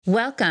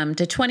Welcome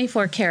to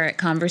 24 Karat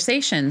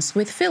Conversations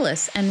with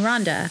Phyllis and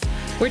Rhonda.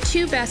 We're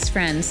two best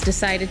friends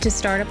decided to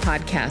start a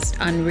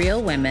podcast on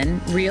real women,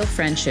 real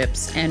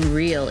friendships, and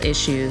real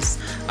issues.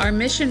 Our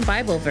mission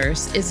Bible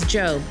verse is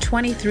Job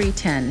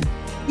 23:10.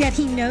 Yet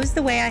he knows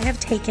the way I have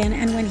taken,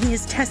 and when he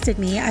has tested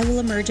me, I will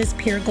emerge as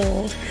pure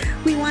gold.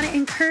 We want to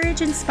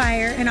encourage,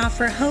 inspire, and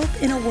offer hope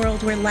in a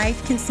world where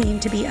life can seem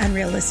to be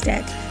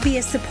unrealistic. Be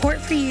a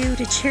support for you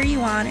to cheer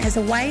you on as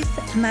a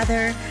wife,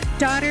 mother,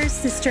 daughter,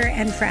 sister,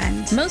 and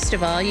friend. Most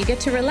of all, you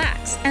get to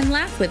relax and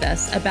laugh with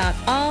us about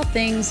all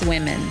things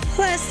women.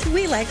 Plus,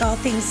 we like all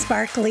things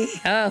sparkly.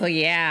 Oh,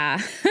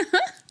 yeah.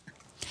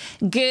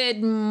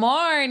 Good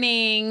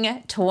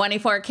morning,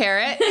 24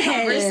 Karat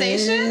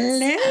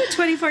Conversations. Hello,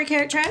 24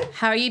 Karat Tribe.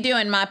 How are you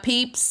doing, my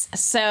peeps?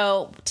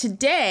 So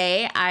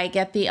today I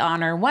get the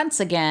honor once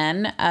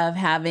again of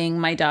having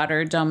my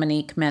daughter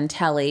Dominique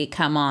Mantelli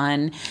come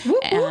on.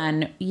 Whoop, whoop.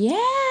 And Yay!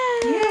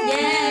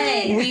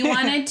 We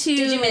wanted to...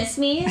 Did you miss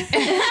me?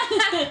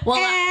 Well,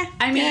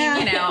 I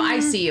mean, you know, I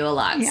see you a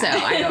lot, so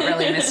I don't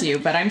really miss you,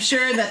 but I'm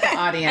sure that the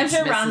audience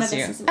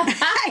misses you.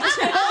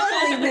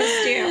 I totally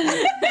missed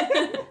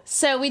you.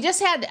 So we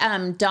just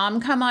had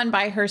Dom come on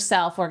by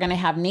herself. We're going to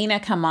have Nina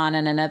come on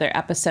in another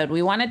episode.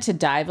 We wanted to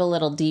dive a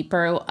little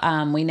deeper.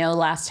 We know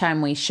last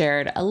time we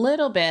shared a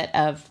little bit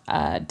of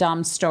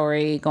Dom's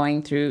story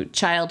going through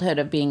childhood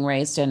of being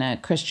raised in a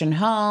Christian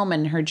home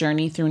and her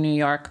journey through New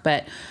York,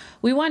 but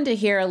we wanted to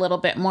hear a little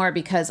bit more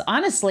because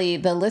honestly,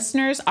 the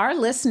listeners are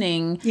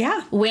listening.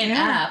 Went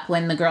up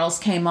when the girls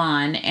came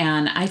on,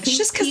 and I think it's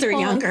just because they're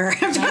younger.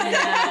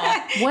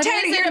 I know. What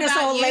Tired is of hearing it us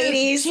about old you?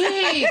 ladies.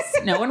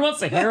 Jeez, no one wants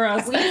to hear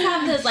us. We just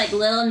have those like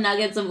little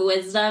nuggets of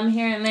wisdom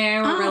here and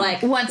there where we're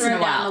like once in a throw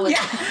down while. the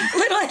wisdom.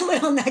 Yeah,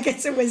 little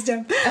nuggets of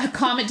wisdom.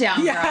 Calm it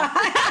down, girl.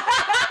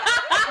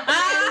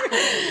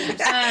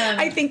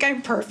 I think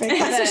I'm perfect.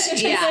 That's what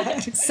she Yeah.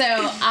 So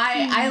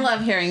I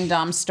love hearing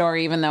Dom's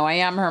story, even though I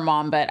am her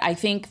mom, but I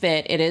think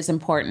that it is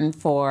important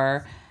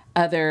for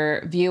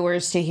other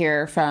viewers to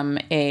hear from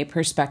a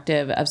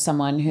perspective of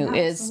someone who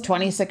is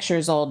 26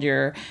 years old.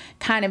 You're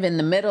kind of in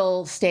the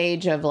middle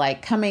stage of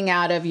like coming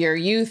out of your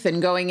youth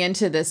and going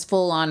into this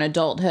full-on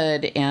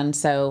adulthood. And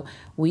so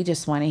we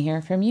just want to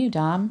hear from you,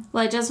 Dom.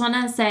 Well, I just want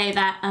to say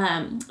that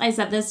I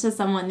said this to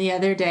someone the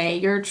other day.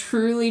 You're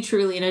truly,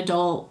 truly an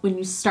adult when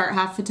you start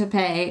having to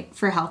pay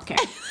for healthcare.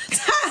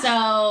 So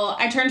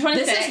I turned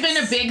 26. This has been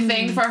a big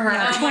thing for her.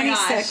 Yeah, Oh my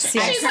 26, gosh.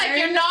 yes. She's like,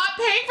 you're not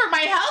paying for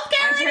my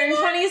healthcare I turned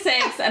anymore?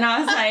 26 and I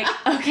was like,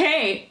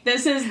 okay,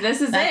 this is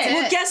That's it. it.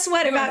 Well, guess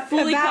what? About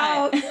fully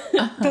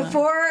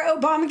before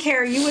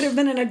Obamacare, you would have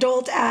been an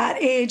adult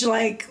at age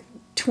like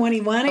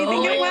 21, I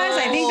think it was.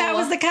 I think that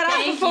was the cutoff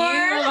Thank before.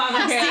 you,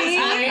 Obamacare. See,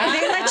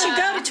 they let you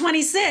go to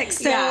 26.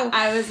 So Yeah,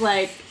 I was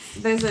like,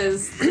 this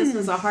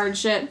was a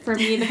hardship for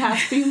me the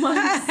past few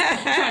months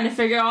trying to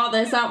figure all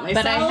this out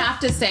myself. But I have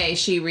to say,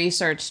 she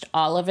researched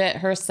all of it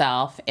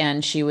herself,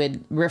 and she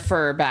would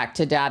refer back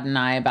to Dad and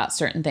I about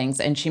certain things,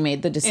 and she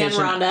made the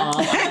decision. And Rhonda.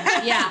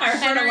 Yeah, I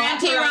and heard her a lot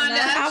auntie from Rhonda.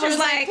 Rhonda. She was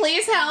like,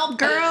 please help.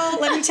 girl,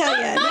 let me tell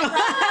you.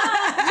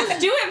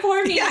 Just do it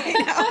for me. Yeah, I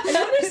know. I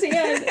don't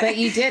understand. But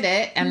you did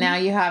it, and now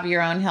you have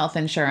your own health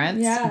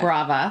insurance. Yeah.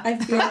 Brava. I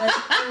feel like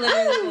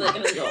literally like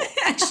an adult.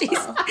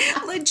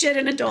 She's legit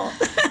an adult.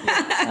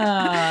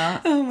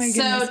 Oh my goodness.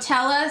 So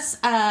tell us,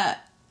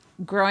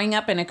 growing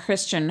up in a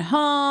Christian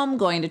home,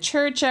 going to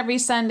church every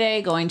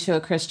Sunday, going to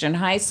a Christian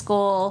high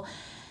school,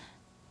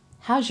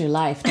 how's your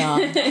life,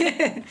 Dom?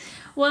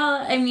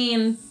 Well, I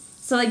mean,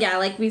 so yeah,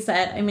 like we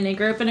said, I mean, I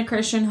grew up in a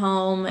Christian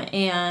home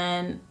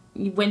and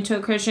went to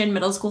a Christian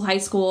middle school, high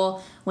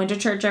school, went to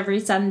church every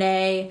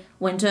Sunday,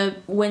 went to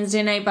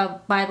Wednesday night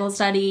Bible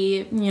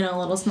study, you know,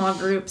 little small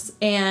groups.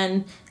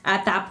 And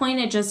at that point,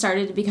 it just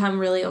started to become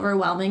really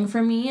overwhelming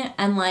for me.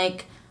 And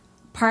like,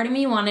 part of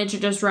me wanted to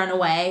just run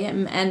away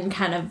and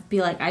kind of be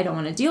like, I don't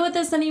want to deal with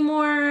this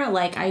anymore.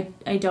 Like,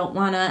 I don't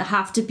want to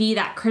have to be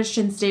that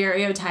Christian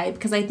stereotype,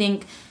 because I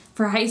think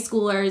for high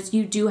schoolers,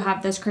 you do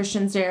have this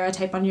Christian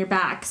stereotype on your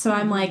back. So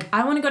I'm like,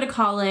 I want to go to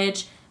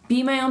college,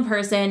 be my own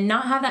person,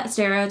 not have that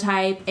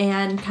stereotype,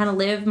 and kind of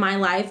live my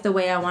life the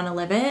way I want to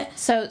live it.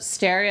 So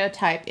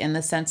stereotype in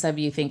the sense of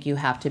you think you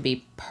have to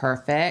be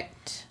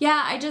perfect?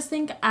 Yeah, I just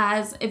think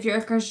if you're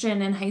a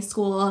Christian in high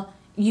school,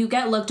 you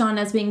get looked on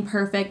as being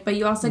perfect, but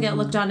you also get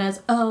looked on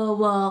as, oh,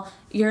 well,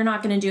 you're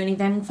not going to do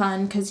anything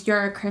fun because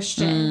you're a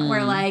Christian.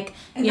 Or like,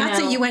 and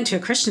that's that you went to a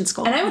Christian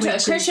school. And I went to a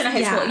Christian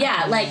high school.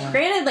 Yeah, like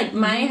granted, like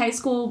my high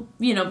school,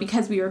 you know,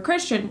 because we were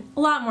Christian,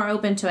 a lot more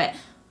open to it.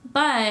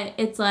 But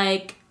it's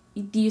like,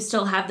 you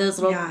still have those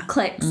little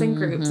cliques and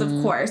groups, of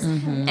course.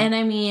 And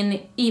I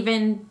mean,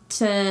 even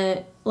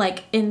to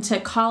like into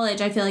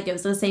college, I feel like it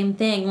was the same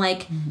thing.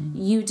 Like,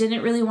 you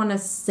didn't really want to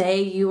say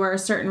you were a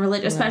certain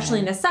religion, especially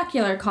in a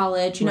secular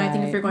college. You know, I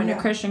think if you're going to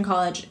a Christian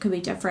college, it could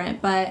be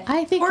different. But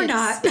I think or it's,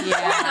 not. Yeah.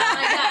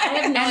 I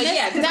have no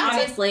idea. Because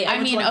honestly,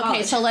 I mean, okay,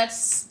 college. so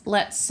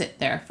let's sit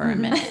there for a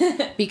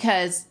minute,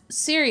 because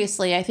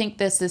seriously, I think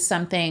this is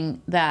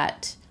something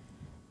that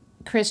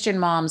Christian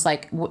moms,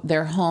 like,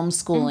 they're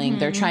homeschooling,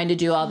 they're trying to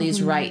do all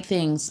these right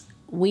things.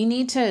 we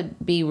need to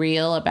be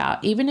real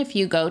about, even if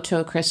you go to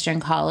a Christian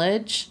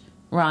college,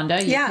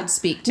 Rhonda, you could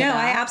speak to that. No,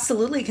 I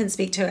absolutely can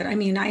speak to it. I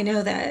mean, I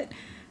know that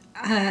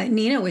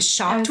Nina was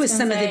shocked with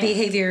some of the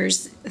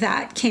behaviors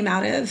that came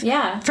out of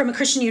from a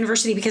Christian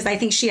university, because I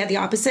think she had the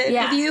opposite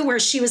of you, where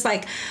she was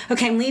like,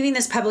 okay, I'm leaving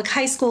this public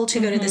high school to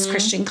go to this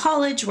Christian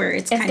college where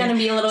it's kind of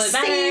be a little bit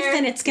safe better.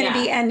 And it's going to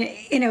be, and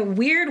in a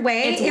weird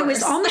way, it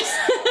was almost,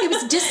 it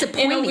was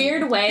disappointing. In a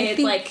weird way,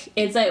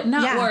 it's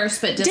not worse,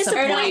 but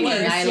disappointing.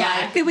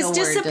 It was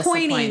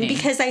disappointing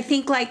because I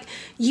think like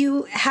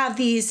you have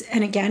these,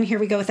 and again, here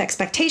we go with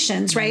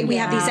expectations, right? We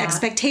have these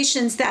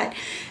expectations that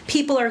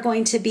people are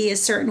going to be a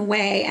certain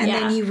way, and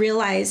then you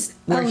realize,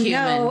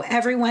 no,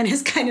 everyone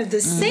is kind of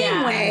the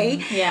same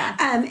way.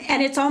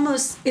 And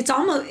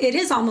it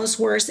is almost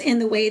worse in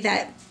the way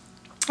that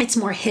it's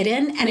more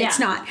hidden and it's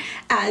not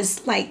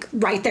as like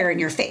right there in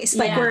your face.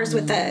 Like whereas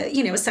with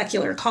a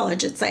secular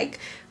college, it's like,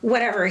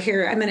 whatever,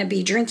 here I'm going to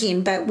be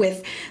drinking, but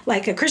with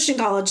like a Christian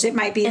college, it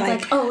might be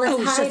let's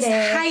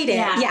hide it.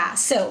 Yeah.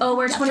 So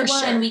we're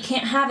 21 and we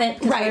can't have it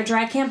because we're a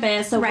dry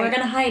campus, so we're going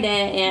to hide it,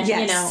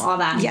 and all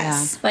that.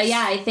 Yes. But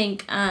I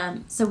think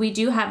so we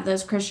do have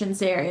those Christian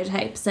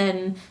stereotypes,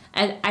 and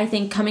I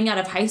think coming out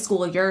of high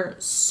school, you're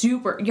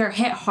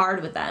hit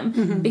hard with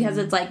them because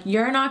it's like,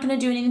 you're not going to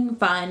do anything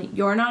fun.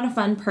 You're not a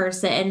fun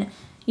person.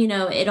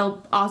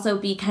 It'll also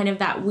be kind of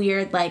that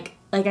weird, like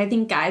I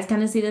think guys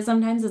kind of see this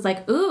sometimes. It's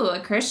like, ooh, a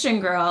Christian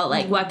girl.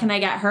 Like, what can I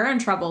get her in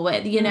trouble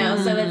with?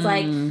 So it's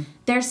like,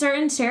 there's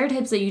certain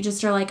stereotypes that you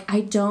just are like,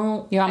 I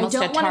don't want to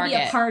be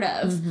a part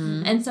of.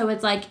 And so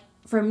it's like,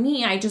 for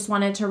me, I just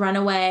wanted to run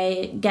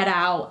away, get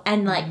out,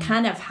 and like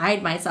kind of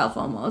hide myself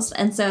almost.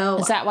 And so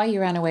is that why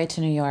you ran away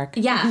to New York?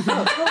 Yeah,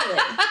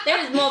 totally.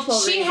 There's multiple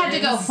reasons. She had to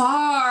go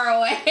far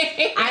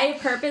away. I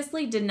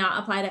purposely did not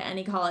apply to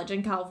any college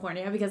in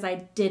California because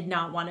I did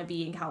not want to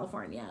be in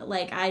California.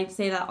 Like, I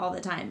say that all the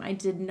time. I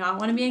did not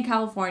want to be in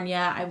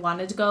California. I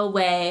wanted to go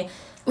away.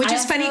 Which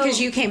is funny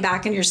because you came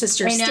back and your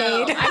sister stayed. I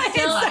still do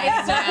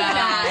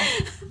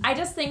that. I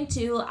just think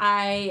too,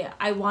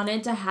 I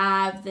wanted to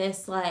have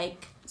this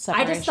like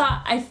separation. I just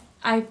thought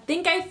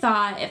I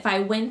thought if I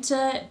went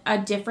to a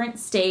different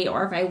state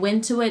or if I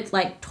went to a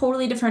like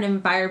totally different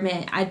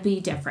environment, I'd be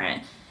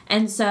different.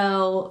 And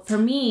so for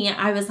me,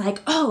 I was like,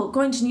 oh,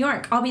 going to New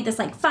York, I'll be this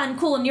like fun,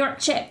 cool New York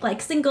chick,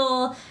 like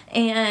single.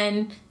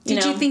 And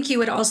did you think you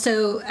would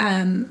also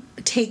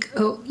take,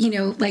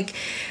 like,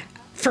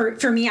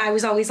 for me, I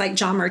was always like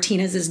John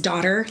Martinez's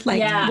daughter,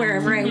 like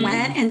wherever I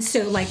went. And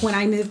so like when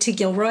I moved to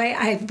Gilroy,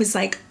 I was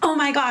like, oh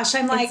my gosh,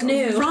 I'm like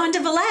Rhonda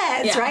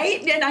Velez,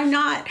 right? And I'm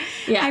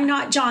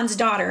not John's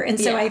daughter. And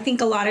so I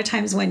think a lot of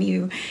times when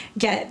you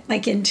get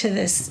like into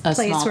this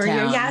place where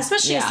you're,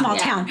 especially a small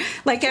town,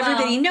 like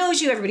everybody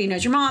knows you, everybody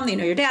knows your mom, they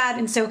know your dad.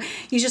 And so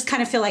you just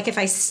kind of feel like if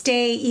I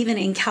stay even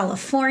in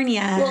California,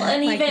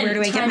 and like even where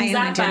do I get my own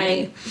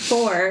identity?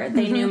 Before,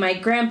 they knew my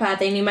grandpa,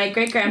 they knew my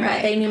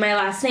great-grandpa, they knew my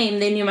last name,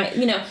 they knew my,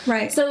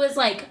 Right. So it was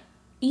like,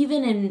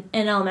 even in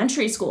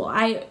elementary school,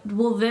 I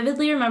will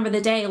vividly remember the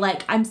day,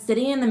 like, I'm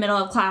sitting in the middle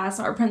of class,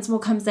 our principal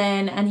comes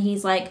in, and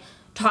he's, like,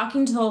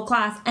 talking to the whole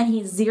class, and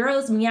he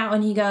zeroes me out,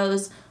 and he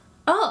goes,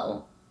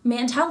 oh,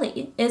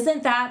 Mantelli,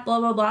 isn't that blah,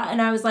 blah, blah? And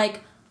I was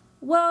like,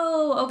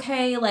 whoa,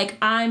 okay, like,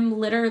 I'm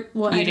literally,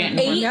 you didn't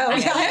 8? No, I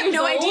have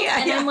no idea.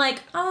 And I'm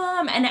like,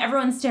 and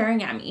everyone's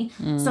staring at me.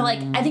 So, like,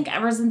 I think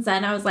ever since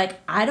then, I was like,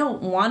 I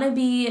don't want to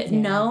be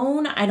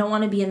known. I don't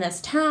want to be in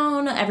this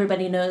town.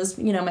 Everybody knows,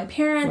 my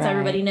parents. Right.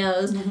 Everybody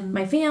knows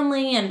my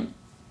family. And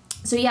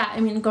so,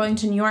 going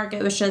to New York,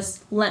 it was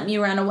just, let me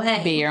run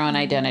away. Be your own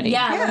identity.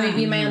 Let me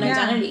be my own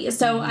identity.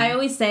 So, I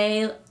always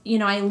say,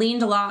 I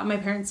leaned a lot on my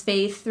parents'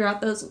 faith throughout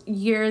those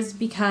years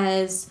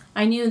because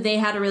I knew they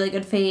had a really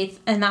good faith,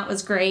 and that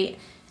was great.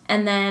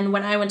 And then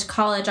when I went to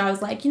college, I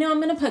was like, I'm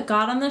going to put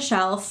God on the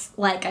shelf.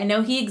 Like, I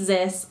know he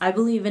exists. I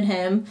believe in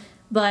him.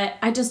 But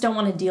I just don't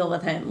want to deal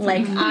with him.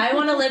 Like, I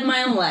want to live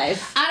my own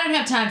life. I don't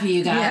have time for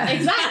you guys. Yeah.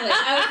 Exactly.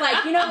 I was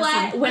like, you know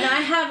what? When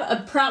I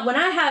have when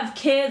I have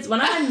kids,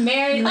 when I'm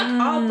married, like,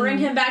 I'll bring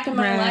him back in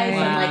my life,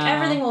 and like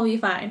everything will be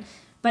fine.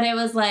 But it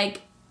was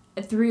like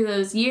through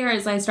those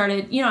years, I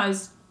started. I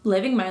was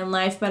living my own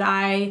life, but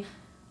I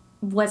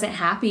wasn't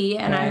happy,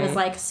 and I was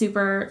like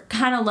super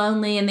kind of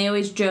lonely. And they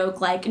always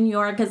joke like New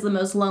York is the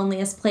most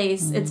loneliest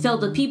place. It's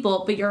filled with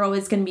people, but you're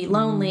always going to be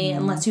lonely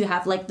unless you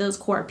have like those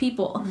core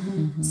people.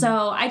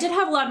 So I did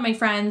have a lot of my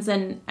friends,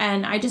 and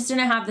I just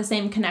didn't have the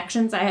same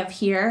connections I have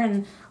here.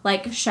 And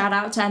like, shout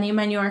out to any of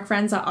my New York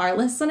friends that are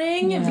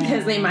listening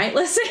because they might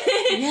listen.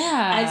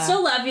 I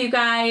still love you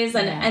guys,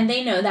 and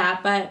they know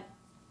that, but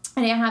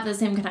I didn't have the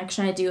same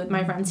connection I do with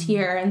my friends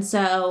here. And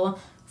so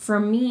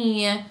for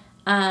me,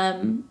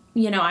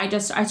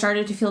 I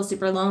started to feel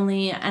super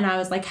lonely, and I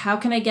was like, how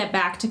can I get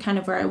back to kind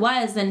of where I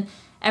was? And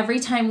every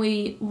time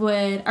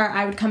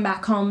I would come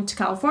back home to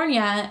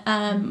California,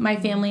 my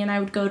family and I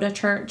would go to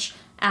church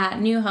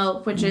at New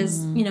Hope, which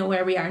is,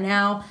 where we are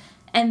now.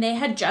 And they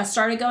had just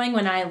started going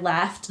when I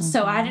left.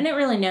 So I didn't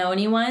really know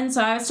anyone.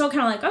 So I was still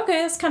kind of like,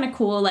 okay, that's kind of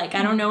cool. Like,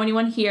 I don't know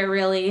anyone here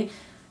really.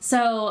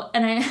 So,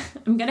 and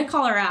I'm going to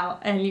call her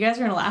out, and you guys are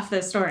going to laugh at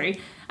this story.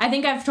 I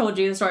think I've told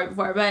you the story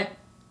before, but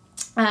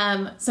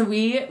so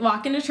we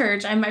walk into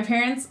church, and my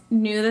parents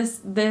knew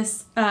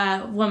this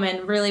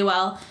woman really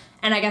well,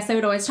 and I guess they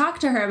would always talk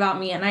to her about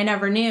me, and I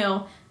never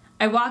knew.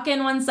 I walk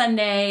in one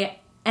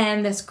Sunday,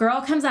 and this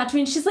girl comes out to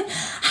me, and she's like,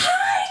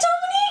 "Hi,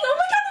 Dominique! Oh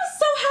my God, I'm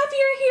so happy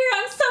you're here!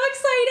 I'm so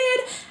excited!"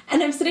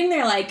 And I'm sitting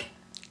there like,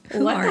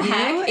 what the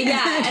heck?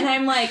 Yeah, and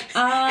I'm like,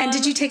 And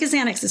did you take a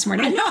Xanax this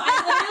morning? No,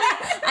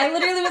 I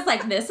literally was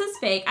like, this is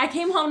fake. I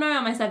came home to my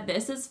mom, I said,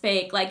 this is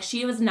fake. Like,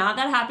 she was not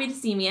that happy to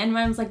see me, and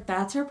my mom's like,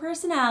 that's her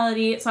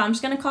personality, so I'm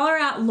just gonna call her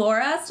out.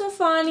 Laura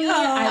Stefani,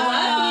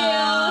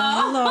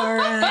 I love you.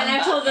 Laura. And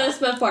I've told this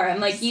before. I'm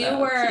like, you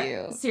were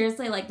cute.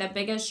 seriously like the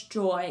biggest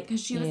joy, because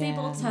she was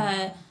able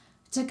to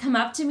come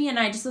up to me, and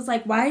I just was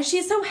like, why is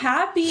she so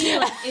happy?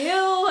 Like,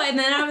 ew. And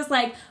then I was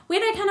like,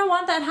 wait, I kind of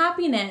want that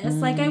happiness.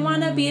 Like, I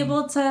want to be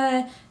able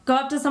to go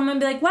up to someone and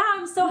be like, wow,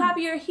 I'm so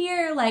happy you're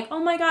here. Like, oh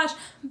my gosh.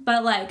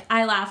 But like,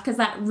 I laugh because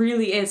that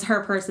really is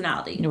her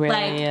personality. It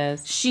really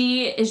is.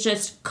 She is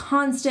just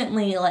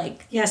constantly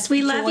like, Yes,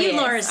 we love you,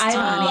 Laura Stefani.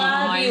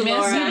 I love you,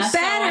 Laura. You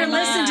better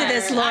listen to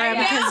this, Laura,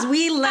 because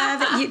we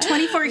love you.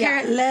 24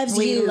 Karat loves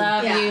We you.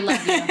 love you,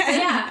 love you.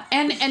 Yeah.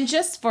 And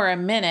just for a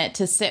minute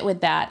to sit with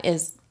that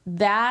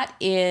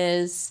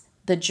is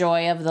the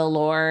joy of the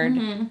Lord.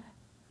 Mm-hmm.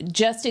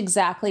 Just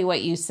exactly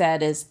what you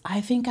said is,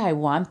 I think I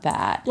want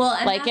that. Well,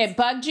 and like it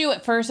bugged you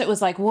at first. It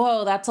was like,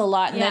 whoa, that's a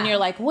lot. And then you're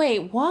like,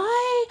 wait,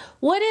 why?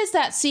 What is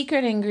that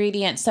secret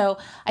ingredient? So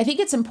I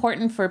think it's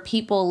important for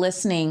people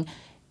listening,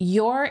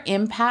 your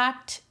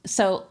impact.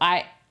 So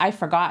I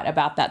forgot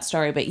about that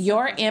story, but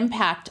your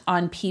impact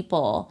on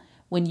people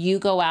when you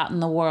go out in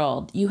the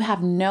world, you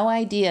have no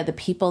idea the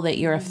people that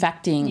you're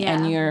affecting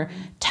and you're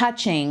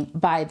touching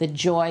by the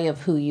joy of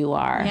who you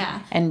are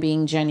and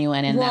being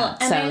genuine in that.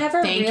 And so I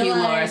never thank you,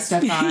 Laura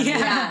Stefani.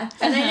 And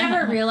I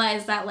never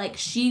realized that like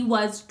she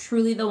was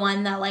truly the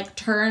one that like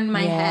turned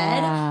my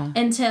head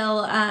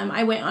until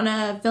I went on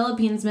a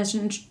Philippines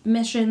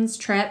missions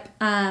trip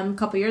a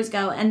couple years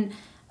ago, and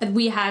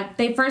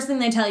the first thing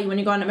they tell you when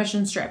you go on a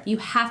missions trip, you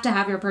have to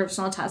have your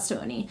personal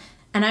testimony.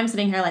 And I'm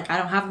sitting here like, I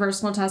don't have a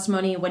personal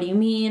testimony. What do you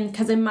mean?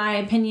 Because in my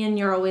opinion,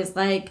 you're always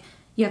like,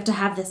 you have to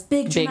have this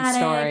big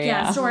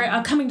dramatic story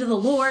of coming to the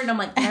Lord. And I'm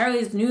like, I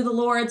always knew the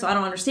Lord, so I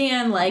don't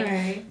understand.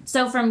 Like,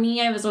 so for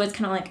me, I was always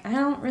kind of like, I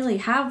don't really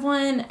have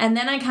one. And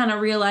then I kind of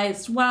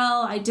realized,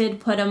 well, I did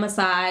put him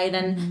aside,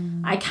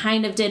 and I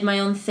kind of did my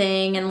own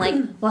thing. And like,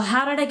 well,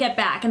 how did I get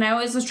back? And I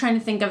always was trying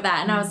to think of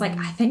that. And I was like,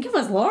 I think it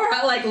was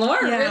Laura. Like,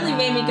 Laura really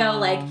made me go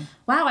like,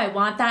 wow, I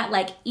want that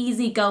like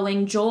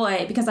easygoing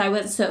joy, because I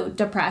was so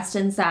depressed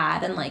and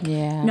sad and like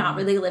not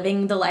really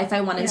living the life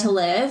I wanted to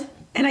live.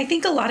 And I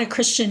think a lot of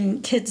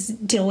Christian kids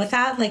deal with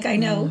that. Like, I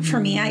know for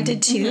me, I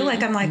did too.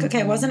 Like, I'm like, okay,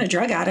 I wasn't a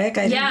drug addict.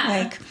 I didn't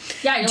like,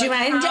 do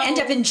I end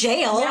up in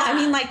jail? I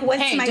mean, like,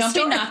 what's my don't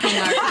story? be knocking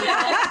our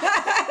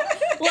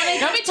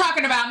don't be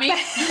talking about me.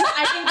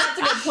 I think that's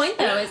a good point,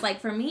 though, is like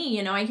for me,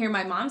 you know, I hear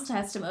my mom's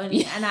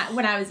testimony and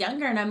when I was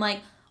younger, and I'm like,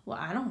 well,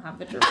 I don't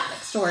have a dramatic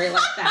story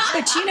like that.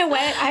 But you know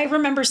what? I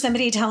remember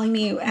somebody telling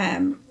me,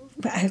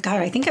 God,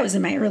 I think I was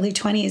in my early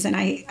 20s, and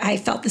I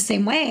felt the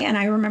same way. And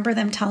I remember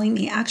them telling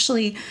me,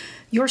 actually,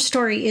 your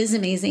story is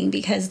amazing,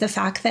 because the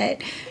fact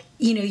that,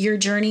 you know, your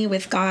journey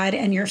with God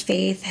and your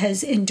faith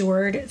has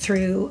endured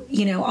through,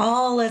 you know,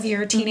 all of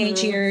your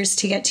teenage years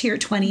to get to your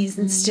 20s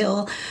and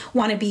still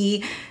want to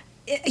be,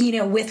 you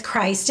know, with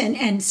Christ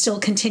and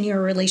still continue a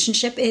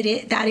relationship.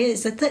 That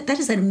is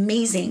an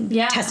amazing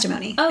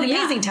testimony. Oh, an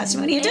amazing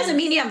testimony. It doesn't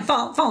mean you haven't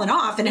fallen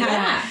off and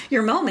had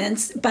your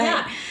moments,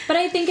 but but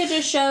I think it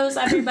just shows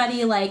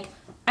everybody, like,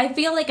 I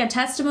feel like a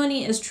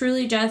testimony is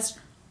truly just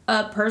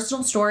a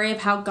personal story of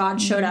how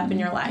God showed up in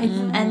your life.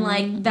 And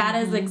like that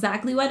is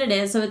exactly what it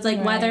is. So it's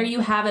like whether you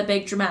have a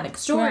big dramatic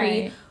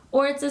story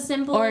or it's as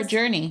simple or as a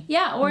journey.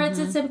 Yeah, or it's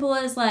as simple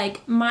as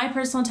like my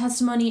personal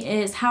testimony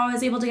is how I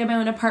was able to get my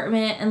own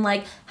apartment, and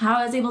like how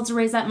I was able to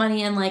raise that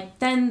money, and like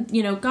then,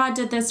 you know, God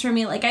did this for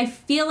me. Like I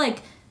feel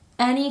like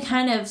any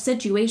kind of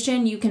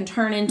situation you can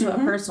turn into a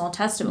personal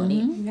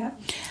testimony.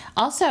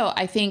 Also,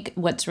 I think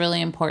what's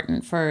really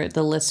important for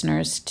the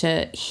listeners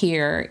to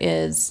hear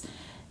is,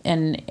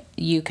 and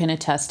you can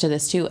attest to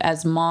this too,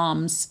 as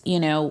moms, you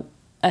know,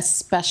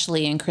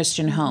 especially in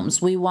Christian homes,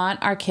 we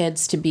want our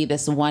kids to be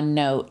this one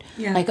note.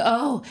 Like,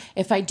 oh,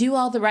 if I do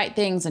all the right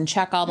things and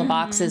check all the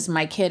boxes,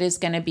 my kid is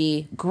going to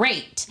be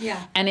great.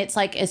 And it's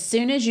like, as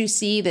soon as you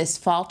see this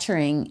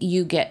faltering,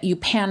 you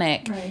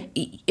panic.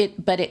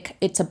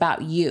 It's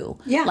about you.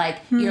 Like,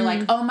 you're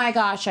like, oh my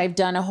gosh, I've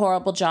done a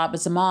horrible job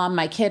as a mom.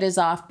 My kid is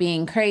off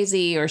being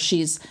crazy, or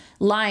she's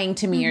lying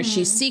to me, or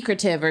she's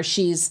secretive, or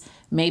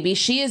maybe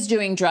she is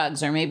doing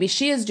drugs, or maybe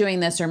she is doing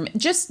this, or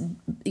just,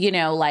 you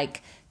know,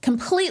 like,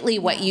 completely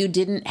what you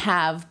didn't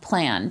have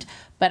planned.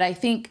 But I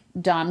think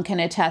Dom can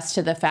attest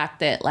to the fact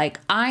that, like,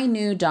 I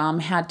knew Dom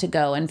had to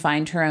go and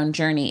find her own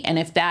journey. And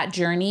if that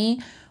journey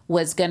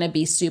was going to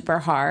be super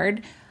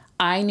hard,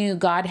 I knew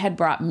God had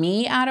brought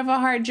me out of a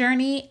hard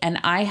journey, and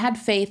I had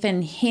faith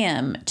in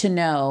him to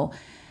know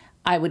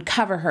I would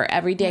cover her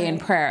every day in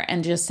prayer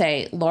and just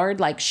say, Lord,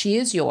 like, she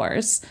is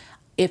yours.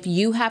 If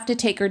you have to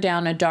take her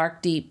down a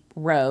dark, deep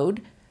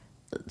road,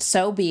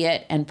 so be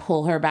it, and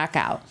pull her back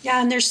out.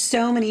 Yeah, and there's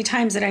so many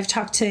times that I've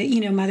talked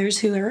to, mothers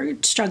who are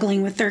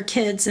struggling with their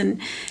kids, and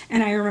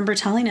I remember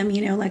telling them,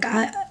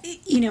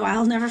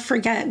 I'll never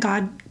forget,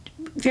 God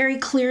very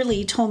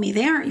clearly told me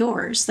they aren't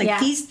yours. Like,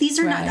 these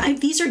are not,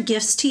 these are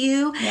gifts to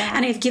you,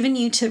 and I've given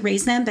you to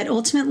raise them, but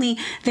ultimately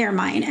they're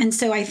mine. And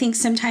so I think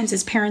sometimes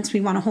as parents,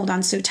 we want to hold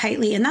on so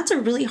tightly, and that's a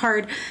really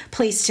hard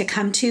place to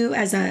come to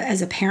as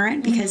a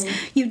parent, because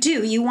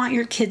you want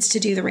your kids to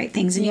do the right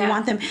things, and you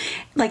want them,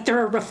 like,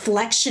 they're a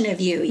reflection of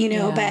you,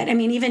 but I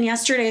mean, even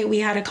yesterday we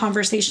had a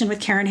conversation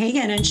with Karen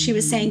Hagan, and she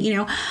was saying,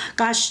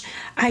 gosh,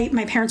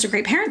 my parents are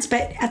great parents,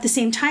 but at the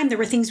same time, there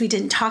were things we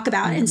didn't talk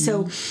about. And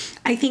so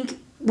I think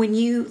when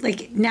you,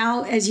 like,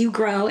 now as you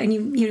grow and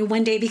you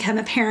one day become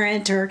a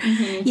parent, or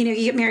you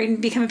get married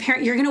and become a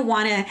parent, you're going to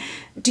want to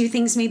do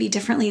things maybe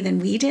differently than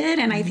we did.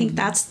 And I think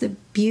that's the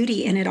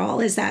beauty in it all,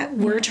 is that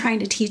we're trying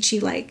to teach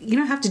you, like, you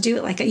don't have to do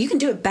it like you can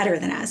do it better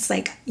than us.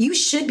 Like, you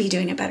should be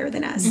doing it better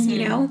than us,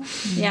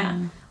 Yeah.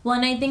 Well,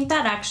 and I think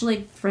that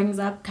actually brings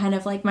up kind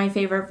of like my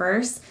favorite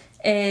verse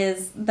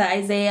is the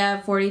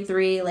Isaiah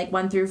 43, like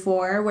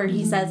 1-4, where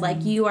he says,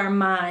 like, you are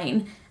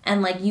mine.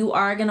 And, like, you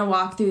are going to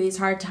walk through these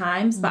hard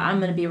times, but I'm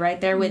going to be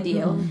right there with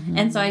you.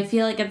 And so I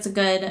feel like it's a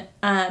good,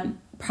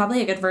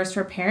 probably a good verse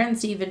for parents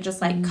to even just,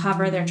 like,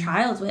 cover their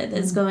child with,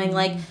 is going,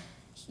 like,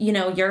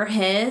 you're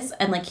his,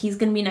 and, like, he's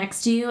going to be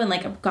next to you. And,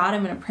 like, God,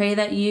 I'm going to pray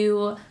that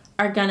you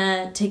are going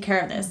to take care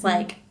of this.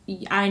 Like,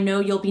 I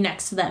know you'll be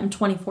next to them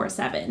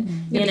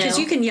 24/7. Because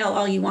you can yell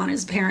all you want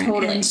as a parent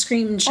and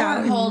scream and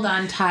shout. Or hold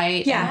on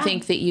tight and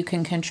think that you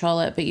can control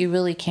it, but you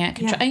really can't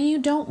control and you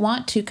don't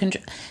want to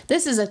control.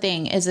 This is the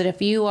thing, is that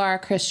if you are a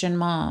Christian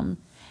mom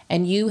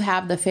and you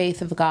have the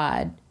faith of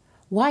God,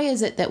 why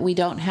is it that we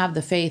don't have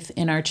the faith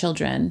in our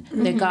children,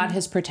 that God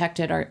has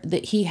protected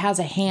that he has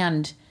a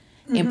hand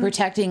in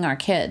protecting our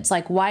kids?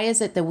 Like, why is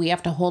it that we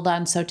have to hold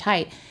on so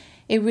tight?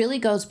 It really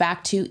goes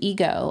back to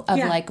ego of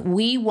like,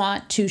 we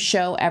want to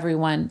show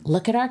everyone,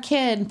 look at our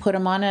kid, put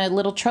them on a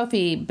little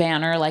trophy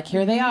banner. Like,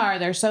 here they are.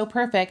 They're so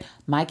perfect.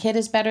 My kid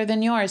is better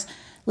than yours.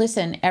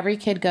 Listen, every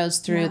kid goes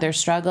through their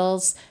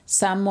struggles,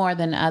 some more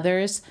than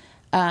others.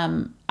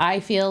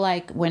 I feel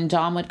like when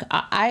Dom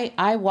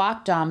I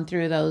walked Dom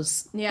through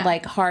those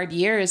like hard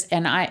years.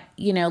 And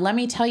let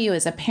me tell you,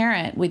 as a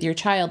parent with your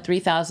child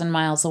 3,000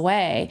 miles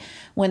away,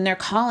 when they're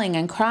calling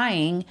and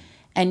crying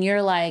and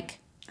you're like,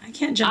 I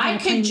can't jump on a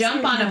plane. I could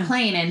jump on a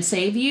plane and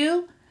save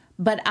you,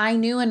 but I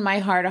knew in my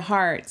heart of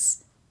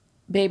hearts,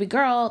 baby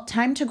girl,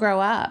 time to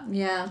grow up.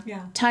 Yeah.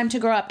 Time to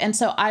grow up. And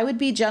so I would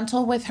be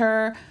gentle with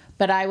her,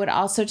 but I would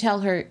also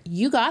tell her,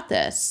 you got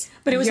this.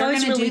 But it was You're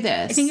always gonna really, do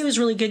this. I think it was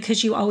really good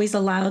because you always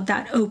allowed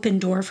that open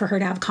door for her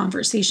to have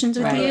conversations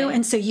with you.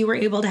 And so you were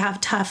able to have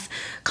tough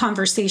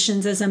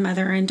conversations as a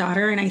mother and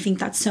daughter. And I think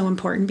that's so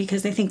important,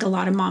 because I think a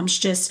lot of moms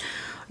just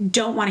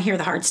don't want to hear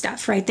the hard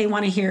stuff, right? They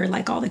want to hear,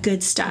 like, all the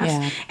good stuff.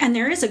 Yeah. And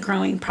there is a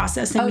growing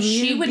process. I mean,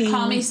 she would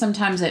call me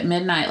sometimes at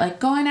midnight, like,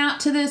 going out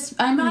to this,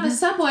 I'm on a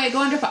subway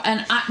going to,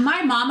 and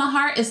my mama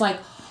heart is like,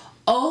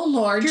 oh,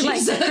 Lord You're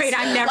Jesus. Like, great,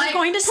 I'm never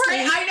going to sleep.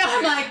 I know.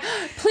 I'm like,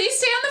 please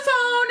stay on the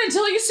phone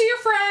until you see your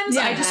friends.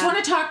 I just want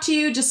to talk to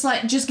you.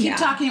 Just keep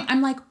talking.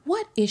 I'm like,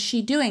 what is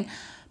she doing?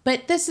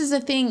 But this is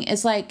the thing,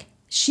 is like,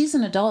 she's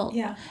an adult.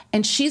 Yeah.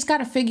 And she's got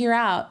to figure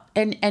out,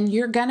 and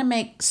you're going to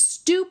make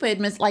stupid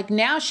like,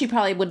 now she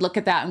probably would look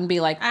at that and be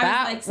like,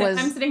 I'm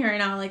sitting here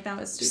now, like, that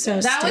was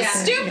stupid. That was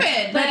stupid.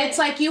 Yeah. But it's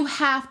like, you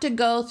have to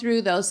go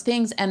through those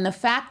things. And the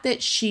fact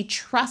that she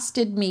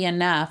trusted me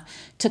enough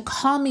to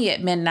call me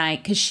at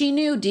midnight, because she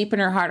knew deep in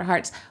her heart of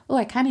hearts, oh,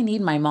 I kind of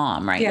need my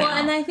mom right now. Well,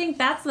 and I think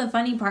that's the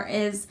funny part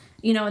is,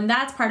 and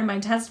that's part of my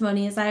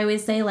testimony, is I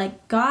always say,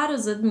 like, God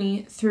was with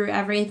me through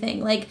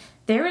everything. Like,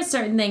 there were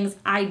certain things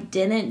I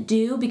didn't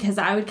do because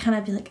I would kind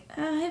of be like,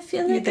 I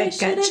feel like I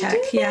shouldn't do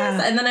this.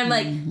 And then I'm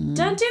like,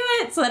 don't do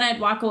it. So then I'd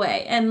walk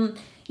away. And,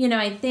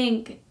 I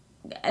think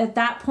at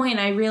that point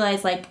I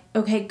realized, like,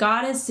 okay,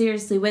 God is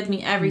seriously with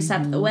me every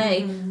step of the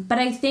way. But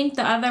I think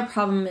the other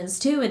problem is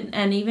too,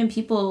 and even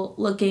people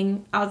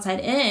looking outside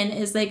in,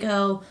 is they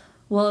go,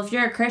 well, if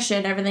you're a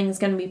Christian, everything's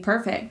going to be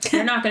perfect.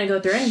 You're not going to go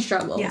through any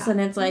struggles.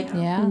 And it's like,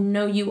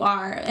 no, you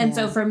are. And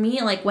so for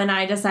me, like, when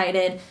I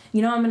decided,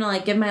 I'm going to,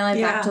 like, give my life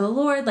back to the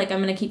Lord, like,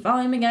 I'm going to keep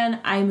following him again,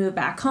 I moved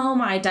back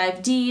home, I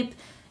dive deep,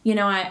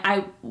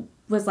 I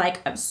was, like,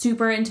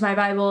 super into my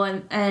Bible,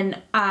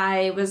 and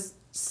I was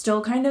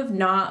still kind of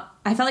not,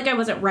 I felt like I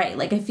wasn't right.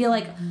 Like, I feel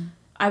like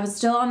I was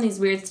still on these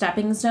weird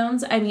stepping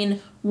stones. I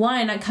mean,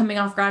 one, I'm coming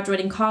off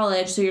graduating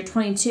college, so you're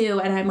 22,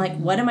 and I'm like,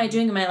 what am I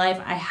doing in my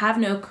life? I have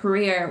no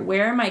career.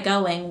 Where am I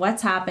going?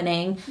 What's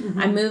happening?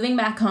 I'm moving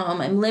back home.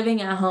 I'm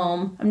living at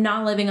home. I'm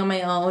not living on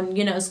my own,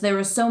 so there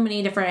were so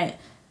many different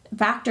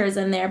factors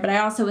in there, but I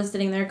also was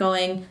sitting there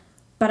going,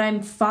 but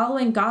I'm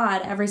following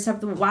God every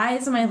step. Why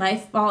isn't my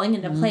life falling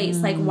into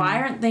place? Like,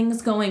 why aren't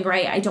things going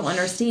right? I don't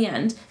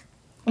understand.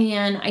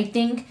 And I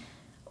think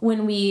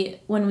when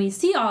we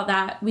see all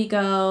that, we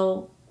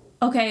go,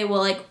 okay, well,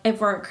 like, if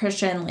we're a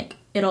Christian, like,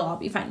 it'll all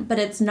be fine. But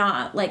it's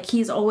not. Like,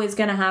 he's always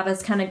going to have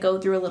us kind of go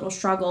through a little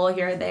struggle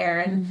here or there.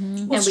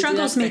 And, well,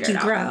 struggles make you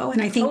grow.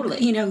 And I think,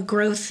 totally.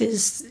 Growth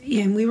is,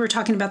 and we were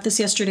talking about this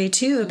yesterday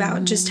too,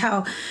 about just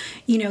how,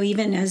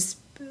 even as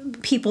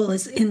people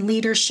is in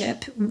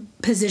leadership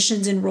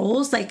positions and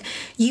roles, like,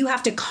 you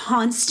have to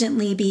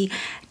constantly be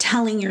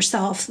telling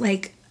yourself,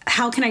 like,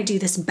 how can I do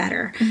this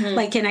better?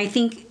 Like, and I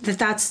think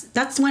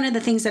that's one of the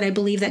things that I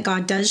believe that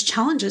God does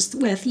challenge us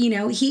with.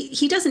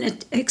 He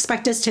doesn't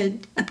expect us to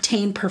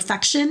obtain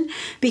perfection,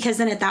 because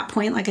then at that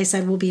point, like I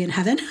said, we'll be in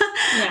heaven.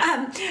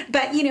 Yeah.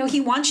 But he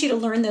wants you to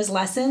learn those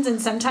lessons,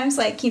 and sometimes,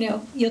 like,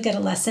 you'll get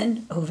a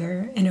lesson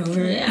over and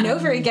over and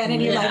over again,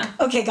 and you're like,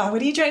 okay, God,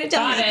 what are you trying to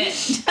tell me?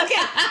 it.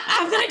 Okay,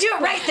 I'm gonna do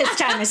it right this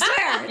time. I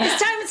swear, this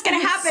time it's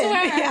gonna happen.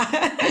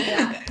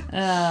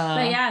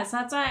 But yeah, so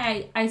that's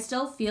why I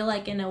still feel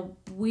like, in a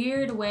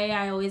weird way,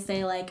 I always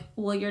say, like,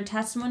 well, your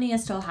testimony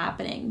is still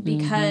happening,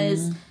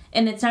 because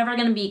and it's never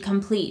going to be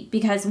complete,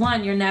 because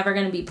one, you're never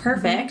going to be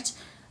perfect,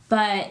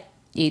 but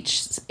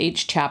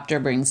each chapter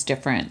brings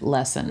different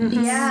lessons.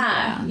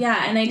 Yeah.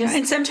 And I just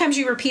and sometimes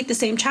you repeat the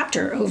same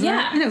chapter over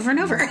and over and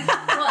over.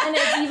 Well, and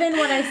it's even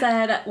what I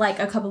said, like,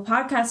 a couple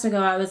podcasts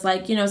ago. I was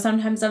like,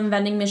 sometimes I'm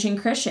vending machine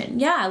Christian.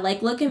 Yeah,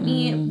 like, look at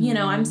me.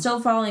 I'm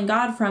still following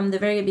God from the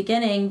very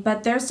beginning,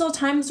 but there's still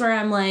times where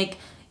I'm like,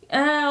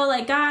 oh,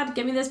 like, God,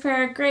 give me this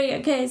prayer. Great.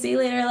 Okay, see you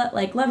later.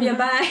 Like, love you.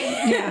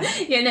 Bye.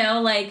 Yeah.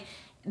 Like,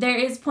 there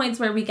is points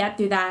where we get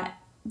through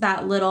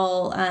that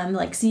little,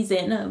 like,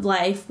 season of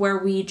life where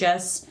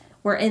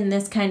we're in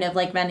this kind of,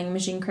 like, vending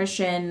machine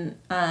Christian,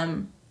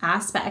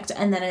 aspect,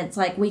 and then it's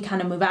like we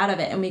kind of move out of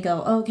it and we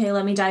go, okay,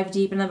 let me dive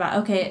deep into that.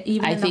 Okay,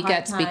 even I think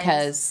that's times,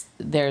 because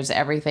there's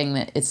everything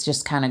that it's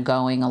just kind of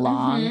going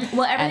along.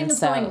 Well, everything's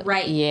going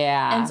right.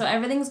 Yeah. And so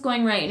everything's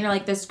going right, and you're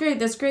like, this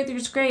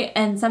is great,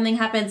 and something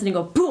happens, and you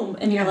go, boom,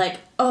 and you're like,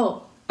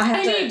 oh,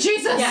 I need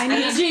Jesus. Yeah, I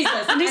need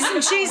Jesus. I need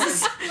some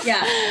Jesus.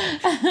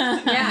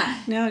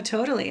 Yeah. No,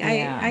 totally.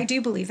 Yeah. I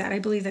do believe that. I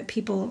believe that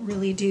people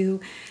really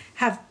do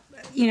have.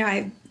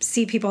 I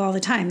see people all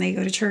the time. They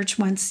go to church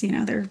once,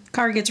 their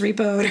car gets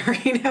repoed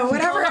or,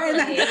 whatever. And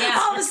then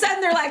all of a sudden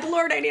they're like,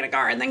 Lord, I need a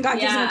car. And then God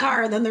gives them a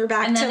car. And then they're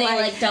back and then to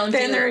they don't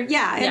then do they're, it.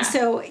 And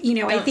so,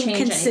 I think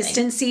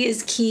consistency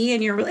is key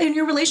in your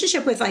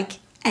relationship with, like,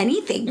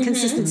 anything.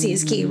 Consistency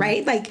is key,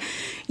 right? Like,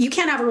 you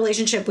can't have a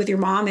relationship with your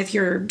mom if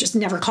you're just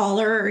never call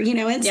her, or,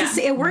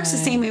 it works the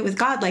same way with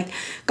God. Like,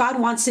 God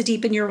wants to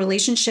deepen your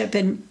relationship.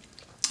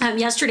 And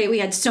yesterday we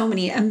had so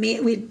many,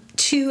 we had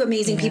two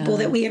amazing people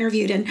that we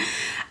interviewed, and,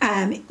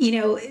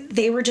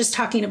 they were just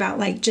talking about,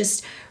 like,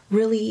 just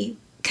really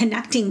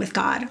connecting with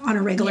God on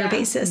a regular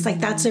basis. Like,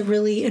 that's a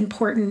really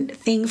important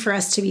thing for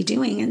us to be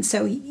doing. And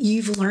so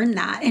you've learned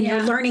that, and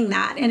you're learning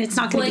that, and it's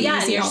not going to be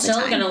easy all the time.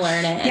 You're still going to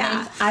learn it.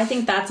 And I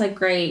think that's a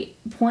great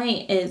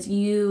point, is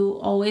you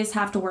always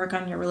have to work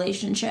on your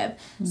relationship.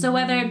 So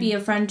whether it be a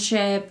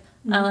friendship,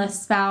 a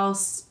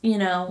spouse,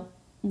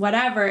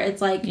 whatever,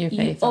 it's like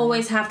you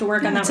always have to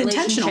work on that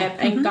relationship,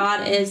 and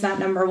God is that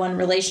number one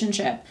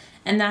relationship.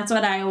 And that's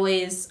what I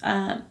always,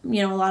 a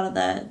lot of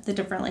the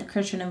different, like,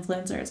 Christian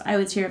influencers, I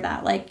always hear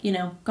that, like,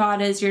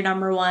 God is your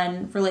number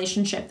one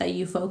relationship that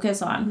you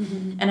focus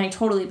on. And I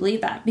totally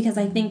believe that, because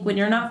I think when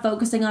you're not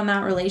focusing on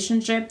that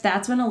relationship,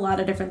 that's when a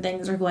lot of different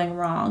things are going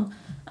wrong.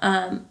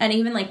 And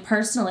even, like,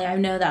 personally, I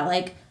know that,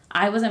 like,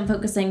 I wasn't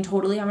focusing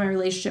totally on my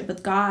relationship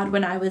with God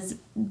when I was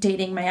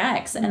dating my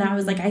ex. And I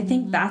was like, I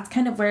think that's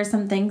kind of where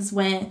some things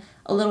went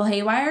a little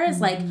haywire, is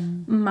like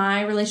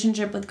my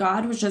relationship with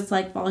God was just,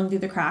 like, falling through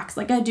the cracks.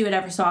 Like, I'd do it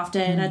every so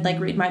often. I'd,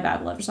 like, read my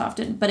Bible every so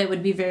often, but it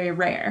would be very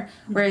rare.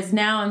 Whereas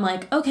now I'm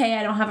like, okay,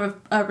 I don't have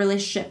a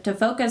relationship to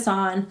focus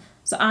on,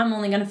 so I'm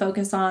only going to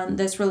focus on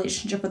this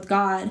relationship with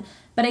God.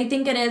 But I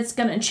think it is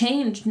going to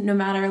change no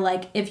matter,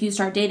 like, if you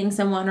start dating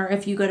someone or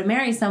if you go to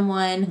marry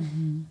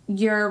someone,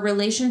 your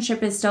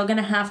relationship is still going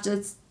to have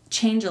to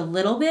change a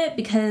little bit,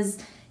 because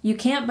you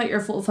can't put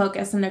your full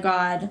focus into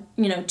God,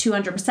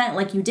 200%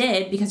 like you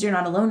did, because you're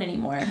not alone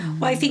anymore.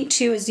 Well, I think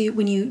too,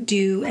 when you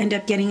do end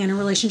up getting in a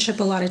relationship,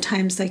 a lot of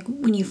times, like,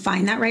 when you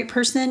find that right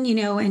person,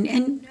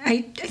 and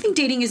I think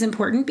dating is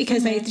important,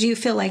 because I do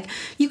feel like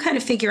you kind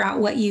of figure out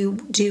what you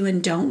do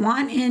and don't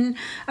want in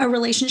a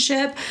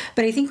relationship.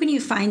 But I think when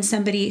you find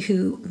somebody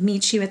who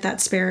meets you at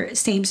that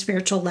same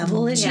spiritual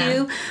level as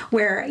you,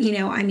 where, I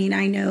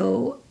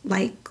know,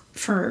 like,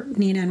 for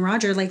Nina and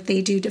Roger, like,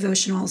 they do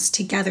devotionals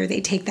together.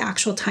 They take the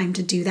actual time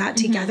to do that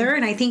together.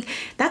 And I think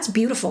that's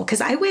beautiful, because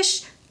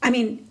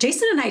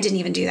Jason and I didn't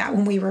even do that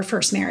when we were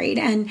first married,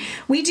 and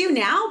we do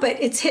now, but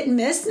it's hit and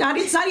miss.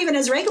 It's not even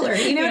as regular, what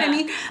I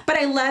mean? But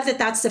I love that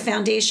that's the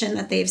foundation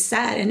that they've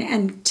set.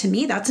 And to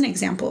me, that's an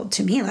example.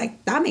 To me,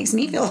 like, that makes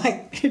me feel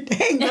like,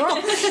 dang, girl.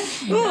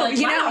 Ooh, like,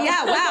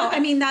 wow. I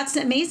mean, that's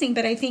amazing.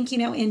 But I think,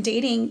 in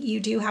dating, you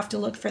do have to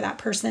look for that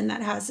person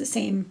that has the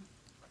same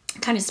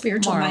kind of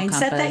spiritual Moral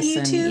mindset that you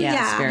compass two,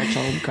 and,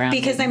 spiritual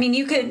grounding. because I mean,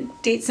 you could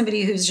date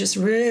somebody who's just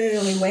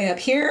really way up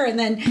here, and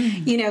then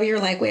you're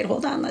like, wait,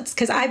 hold on,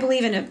 because I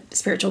believe in a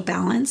spiritual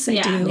balance.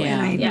 I do,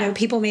 and I know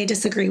people may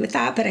disagree with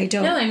that, but I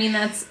don't. No, I mean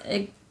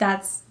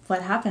that's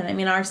what happened. I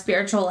mean, our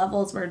spiritual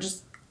levels were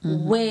just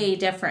way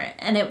different,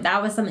 and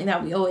that was something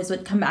that we always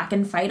would come back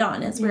and fight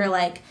on. Is we were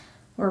like,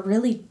 we're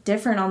really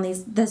different on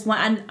this one.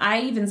 And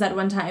I even said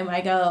one time,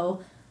 I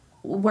go,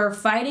 we're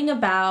fighting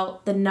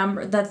about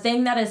the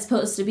thing that is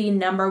supposed to be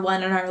number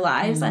one in our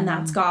lives, and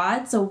that's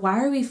God. So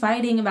why are we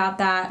fighting about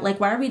that?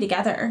 Like, why are we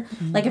together?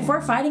 Like, if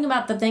we're fighting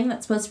about the thing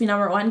that's supposed to be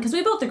number one, because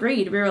we both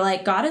agreed, we were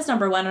like, God is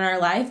number one in our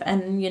life,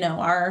 and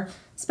our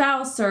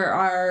spouse or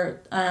our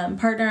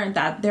partner,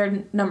 that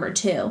they're number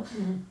two.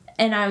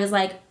 And I was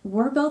like,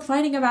 we're both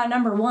fighting about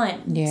number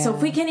one. Yeah. So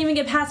if we can't even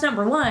get past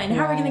number one,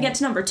 how are we going to get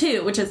to number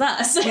two, which is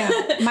us? Yeah.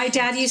 My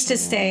dad used to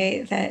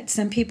say that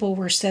some people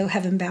were so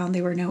heaven bound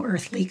they were no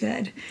earthly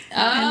good.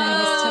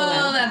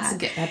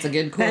 That's a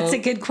good quote. That's a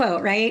good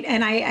quote, right?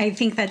 And I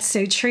think that's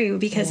so true,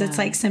 because it's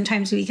like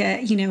sometimes we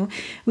get,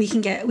 we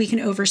can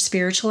over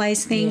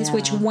spiritualize things,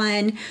 which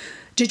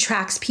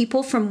detracts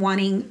people from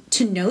wanting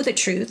to know the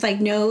truth, like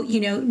know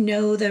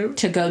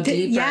to go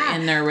deeper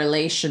in their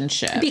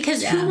relationship.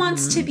 Because who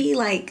wants to be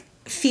like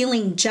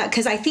feeling judged?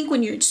 Because I think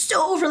when you're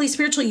so overly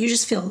spiritual, you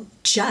just feel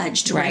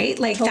judged, right?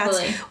 Like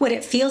totally. That's what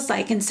it feels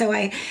like. And so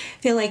I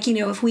feel like,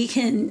 if we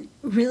can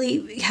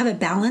really have a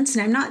balance,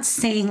 and I'm not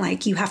saying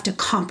like you have to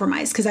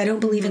compromise, because I don't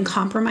believe in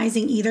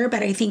compromising either,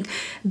 but I think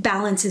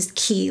balance is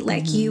key.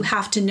 Like you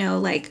have to know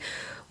like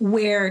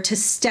where to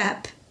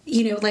step.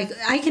 Like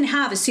I can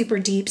have a super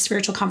deep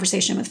spiritual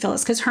conversation with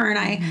Phyllis, because her and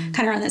I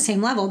kind of are on that same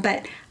level,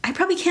 but I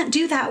probably can't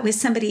do that with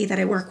somebody that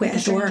I work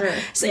with, or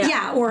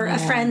a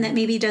friend that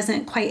maybe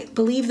doesn't quite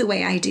believe the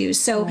way I do.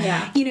 So,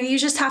 you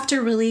just have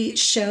to really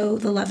show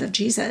the love of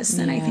Jesus.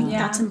 And I think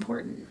that's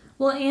important.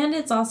 Well, and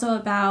it's also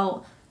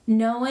about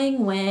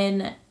knowing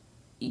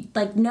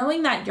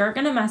knowing that you're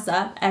going to mess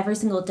up every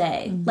single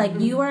day. Like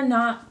you are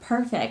not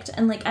perfect.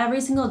 And like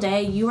every single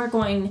day you are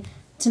going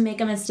to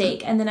make a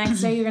mistake, and the next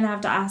day you're gonna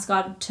have to ask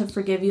God to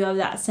forgive you of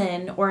that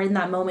sin, or in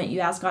that moment you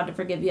ask God to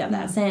forgive you of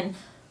that sin,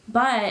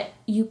 but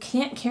you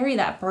can't carry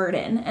that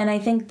burden. And I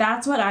think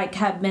that's what I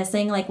kept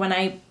missing, like when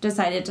I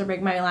decided to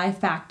bring my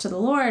life back to the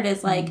Lord,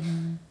 is like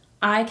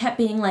I kept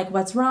being like,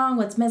 what's wrong,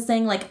 what's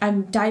missing, like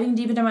I'm diving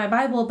deep into my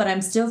Bible, but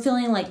I'm still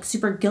feeling like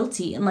super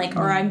guilty, and like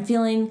or I'm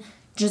feeling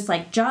just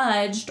like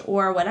judged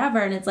or whatever,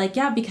 and it's like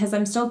because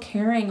I'm still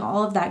carrying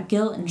all of that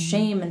guilt and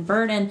shame and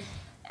burden.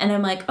 And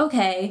I'm like,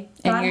 okay.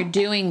 God, and you're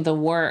doing the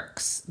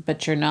works,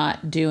 but you're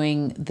not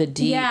doing the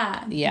deep.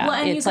 Yeah.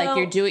 Well, it's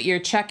like you're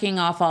checking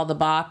off all the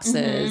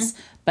boxes,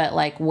 but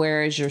like,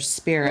 where is your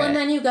spirit? Well, and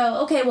then you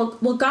go, okay,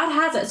 well, God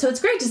has it. So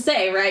it's great to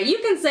say, right? You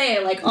can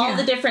say like all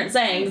the different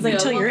sayings.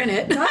 Until you're in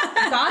it. God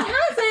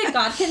has it.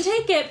 God can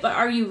take it. But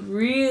are you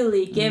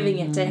really giving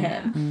it to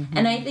him?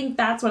 And I think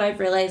that's what I've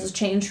realized has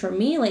changed for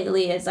me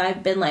lately, is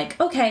I've been like,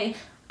 okay,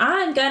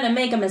 I'm going to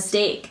make a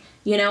mistake.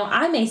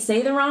 I may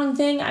say the wrong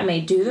thing. I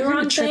may do the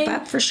wrong thing. Trip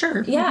up for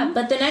sure. Yeah,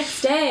 but the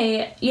next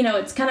day,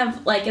 it's kind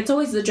of like, it's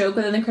always the joke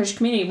within the Christian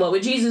community. What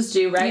would Jesus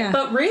do, right? Yeah.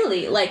 But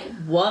really, like,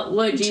 what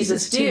would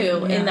Jesus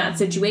do in that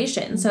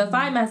situation? So if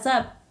I mess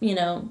up,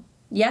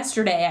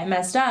 yesterday I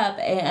messed up,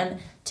 and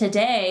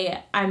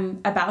today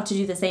I'm about to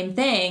do the same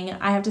thing,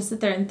 I have to sit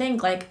there and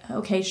think like,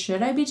 okay,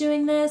 should I be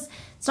doing this?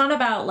 It's not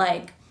about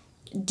like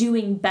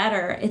doing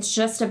better. It's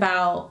just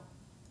about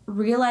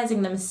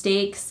realizing the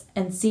mistakes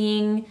and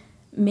seeing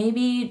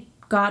maybe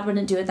God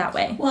wouldn't do it that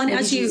way. Well, and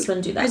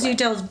maybe as you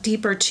delve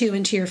deeper too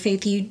into your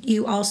faith,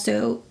 you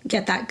also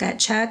get that gut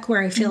check where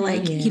I feel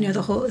like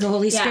the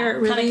Holy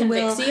Spirit really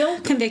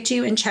will convict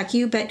you and check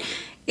you, but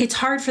it's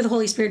hard for the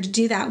Holy Spirit to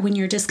do that when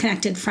you're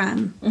disconnected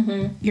from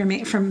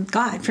from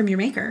God, from your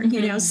Maker.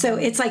 So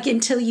it's like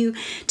until you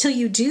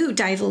do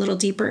dive a little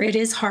deeper, it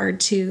is hard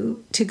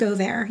to go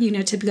there.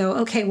 To go,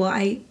 okay, well,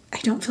 I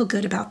don't feel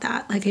good about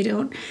that. Like I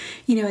don't,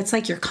 it's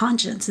like your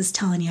conscience is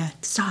telling you,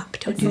 stop,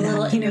 don't do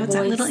that. It's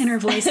that little inner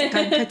voice that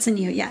God puts in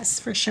you. Yes,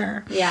 for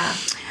sure. Yeah.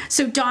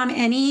 So Dom,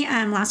 any,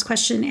 last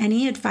question,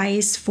 any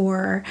advice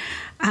for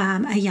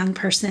a young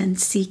person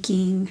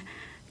seeking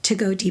to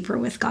go deeper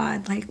with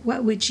God? Like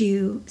what would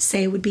you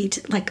say would be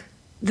like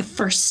the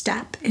first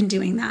step in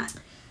doing that?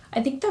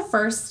 I think the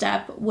first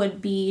step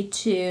would be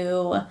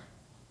to,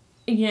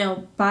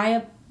 buy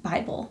a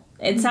Bible.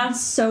 It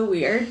sounds so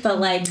weird, but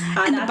like...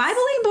 and the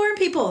Bible ain't boring,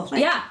 people.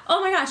 Like, yeah.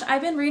 Oh my gosh.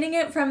 I've been reading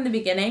it from the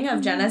beginning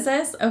of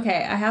Genesis.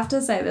 Okay, I have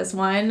to say this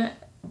one.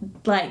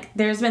 Like,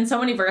 there's been so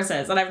many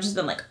verses, and I've just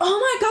been like, oh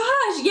my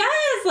gosh,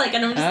 yes! Like,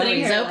 and I'm just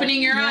sitting here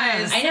opening your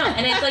eyes. I know,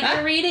 and it's like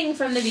you're reading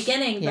from the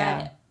beginning,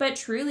 but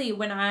truly,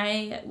 when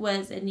I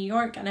was in New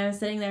York, and I was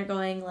sitting there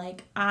going,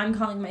 like, I'm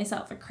calling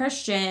myself a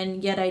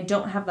Christian, yet I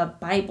don't have a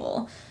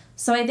Bible.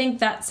 So I think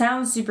that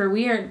sounds super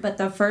weird, but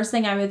the first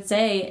thing I would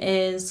say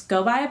is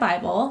go buy a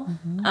Bible.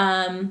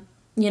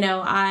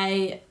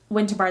 I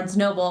went to Barnes &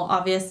 Noble.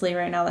 Obviously,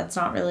 right now that's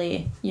not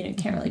really,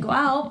 can't really go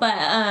out, but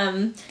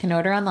can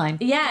order online.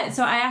 Yeah,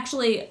 so I'm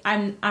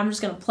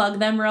just gonna plug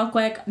them real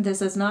quick.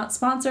 This is not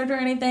sponsored or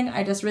anything.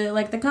 I just really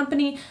like the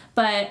company.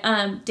 But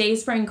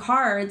Dayspring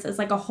Cards is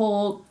like a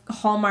whole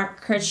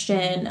Hallmark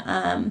Christian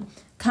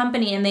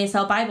company, and they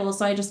sell Bibles.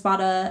 So I just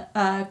bought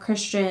a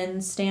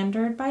Christian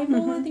Standard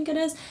Bible, I think it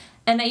is.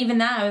 And even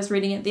that, I was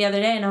reading it the other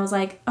day, and I was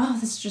like, oh,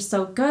 this is just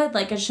so good.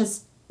 Like, it's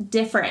just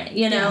different,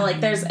 like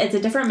it's a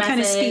different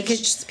message. Kind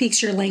of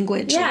speaks your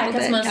language. Yeah,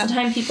 because most of the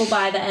time people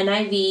buy the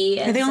NIV.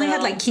 And they only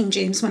had like King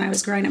James when I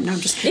was growing up. No, I'm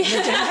just kidding. They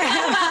only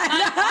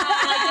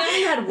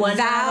had one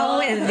thou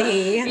and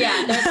thee.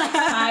 Yeah, there's like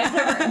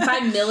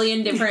 5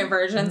 million different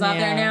versions out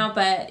there now.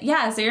 But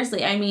yeah,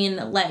 seriously, I mean,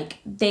 like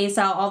they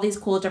sell all these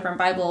cool different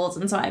Bibles,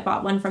 and so I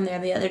bought one from there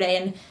the other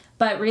day.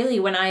 But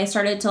really, when I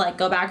started to like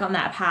go back on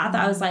that path,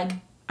 I was like,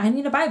 I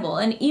need a Bible.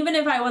 And even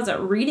if I wasn't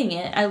reading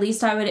it, at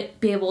least I would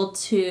be able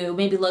to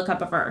maybe look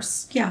up a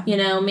verse. Yeah.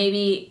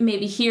 Maybe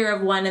hear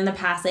of one in the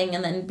passing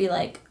and then be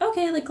like,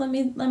 okay, like let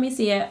me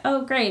see it.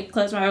 Oh, great.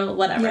 Close my Bible,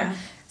 whatever. Yeah.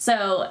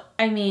 So,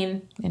 I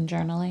mean. And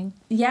journaling.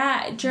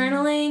 Yeah,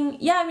 journaling.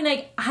 Yeah, I mean,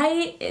 like,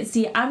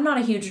 I'm not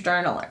a huge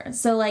journaler.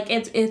 So, like,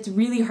 it's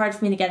really hard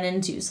for me to get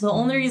into. So, the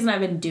only reason I've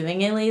been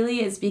doing it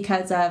lately is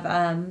because of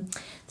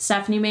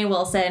Stephanie Mae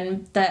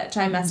Wilson that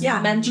I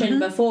mentioned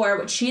before,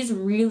 which she's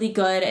really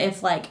good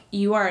if, like,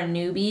 you are a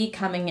newbie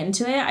coming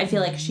into it. I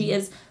feel like she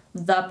is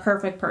the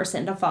perfect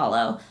person to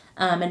follow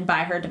and buy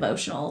her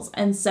devotionals.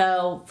 And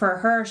so, for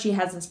her, she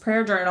has this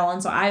prayer journal,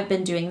 and so I've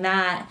been doing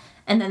that.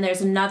 And then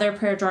there's another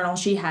prayer journal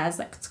she has,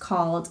 like, it's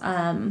called,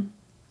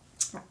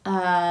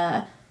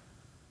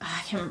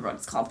 I can't remember what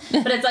it's called,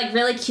 but it's like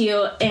really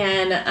cute.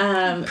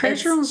 And prayer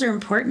journals are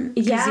important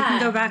because you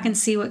can go back and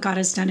see what God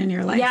has done in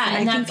your life. Yeah,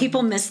 and I think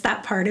people miss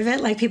that part of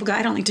it. Like people go,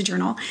 I don't like to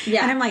journal.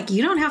 Yeah. And I'm like,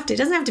 you don't have to. It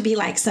doesn't have to be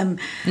like some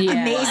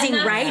amazing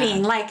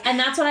writing. Like, and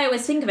that's what I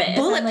always think of it.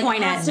 Bullet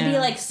point it has to be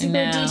like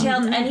super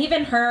detailed. And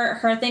even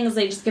her things,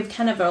 they just give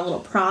kind of a little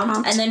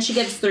prompt. And then she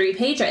gives 3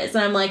 pages,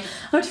 and I'm like,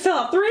 I have to fill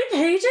out 3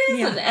 pages.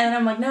 Yeah. And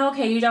I'm like, no,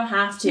 okay, you don't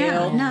have to.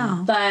 Yeah,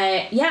 no.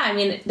 But yeah, I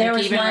mean, there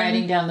was even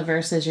writing down the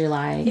verses you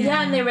like.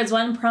 Yeah, and there was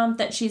one prompt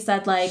that she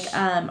said, like,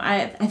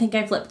 I think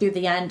I flipped through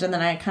the end, and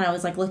then I kind of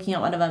was like looking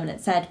at one of them, and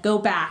it said, go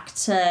back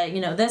to,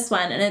 this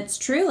one. And it's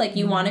true, like,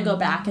 you want to go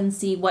back and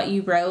see what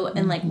you wrote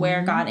and like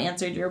where God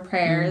answered your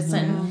prayers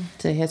and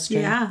to history.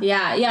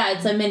 Yeah,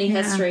 it's a mini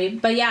history.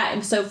 But yeah,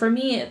 so for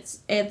me,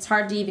 it's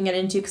hard to even get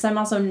into because I'm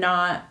also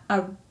not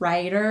a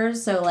writer,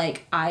 so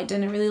like I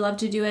didn't really love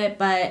to do it.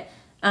 But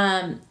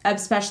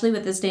especially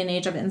with this day and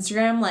age of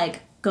Instagram,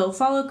 like, go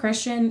follow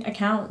Christian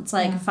accounts,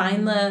 like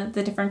find the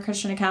different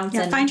Christian accounts.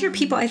 Yeah, find your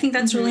people. I think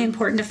that's really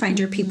important to find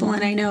your people.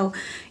 And I know,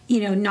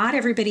 not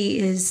everybody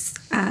is,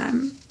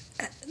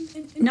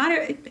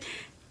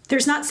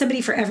 there's not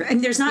somebody for every,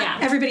 and there's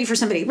not everybody for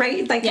somebody,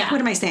 right? Like,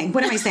 what am I saying?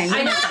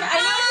 I know.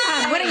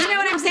 You know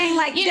what I'm saying?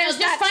 Like, just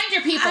find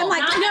your people. I'm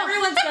like, not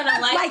everyone's gonna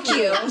like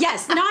you.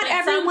 Yes, not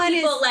everyone some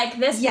people like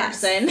this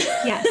person.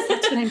 Yes,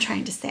 that's what I'm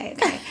trying to say.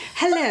 Okay.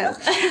 Hello.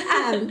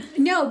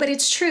 No, but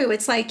it's true.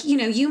 It's like,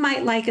 you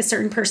might like a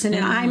certain person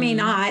and I may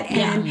not,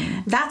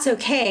 and that's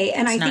okay.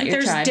 And I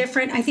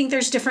think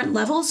there's different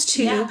levels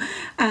to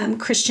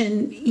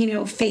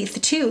Christian,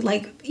 faith too.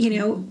 Like,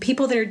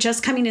 people that are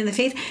just coming in the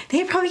faith,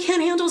 they probably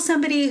can't handle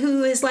somebody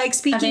who is like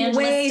speaking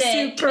way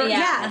super.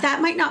 Yeah,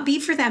 that might not be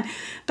for them.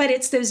 But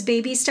it's those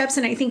baby steps,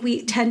 and I think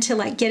we tend to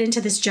like get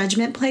into this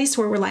judgment place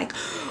where we're like,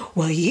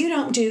 well, you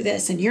don't do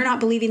this and you're not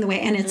believing the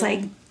way. And it's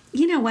like,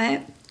 you know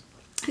what?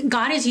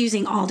 God is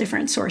using all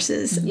different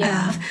sources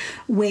of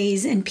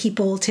ways and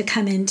people to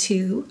come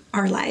into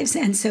our lives.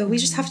 And so we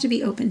just have to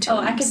be open to them.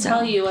 I could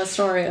tell you a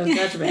story of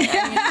judgment. We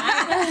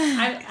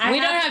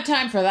don't have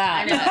time for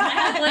that. I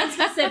have one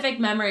specific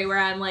memory where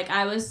I'm like,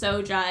 I was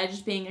so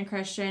judged being a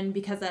Christian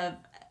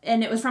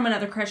and it was from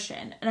another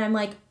Christian. And I'm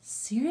like,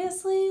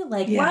 seriously?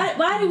 Like,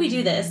 why do we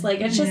do this?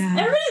 Like, it's just,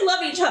 everybody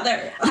love each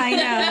other. I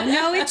know.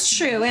 No, it's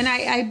true. And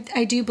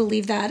I do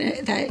believe that,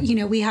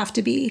 we have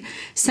to be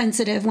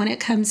sensitive when it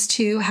comes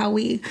to how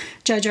we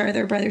judge our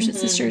other brothers and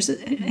sisters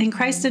in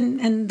Christ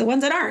and the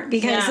ones that aren't.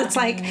 Because it's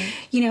like,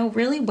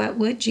 really, what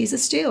would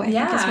Jesus do? I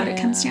think is what it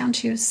comes down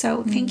to.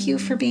 So thank you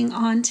for being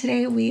on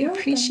today. We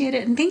appreciate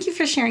it. And thank you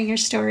for sharing your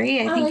story.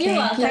 I think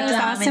that was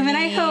awesome. And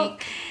I hope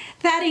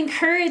that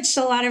encouraged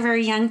a lot of our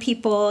young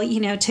people,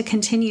 to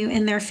continue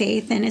in their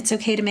faith, and it's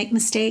okay to make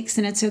mistakes,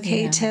 and it's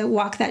okay to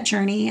walk that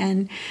journey,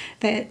 and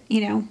that,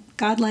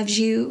 God loves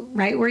you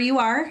right where you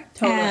are.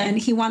 Totally. And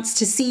he wants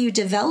to see you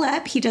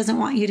develop. He doesn't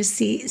want you to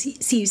see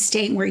you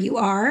staying where you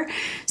are.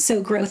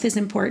 So growth is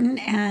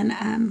important.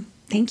 And,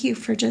 thank you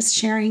for just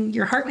sharing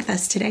your heart with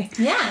us today.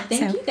 Yeah,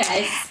 thank you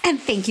guys. And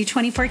thank you,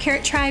 24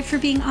 Karat Tribe, for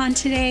being on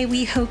today.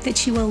 We hope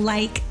that you will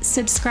like,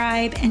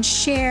 subscribe, and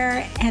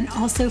share, and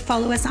also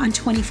follow us on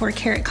 24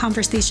 Karat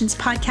Conversations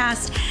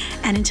podcast.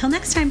 And until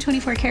next time,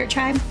 24 Karat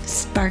Tribe,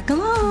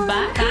 sparkle on.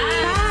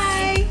 Bye.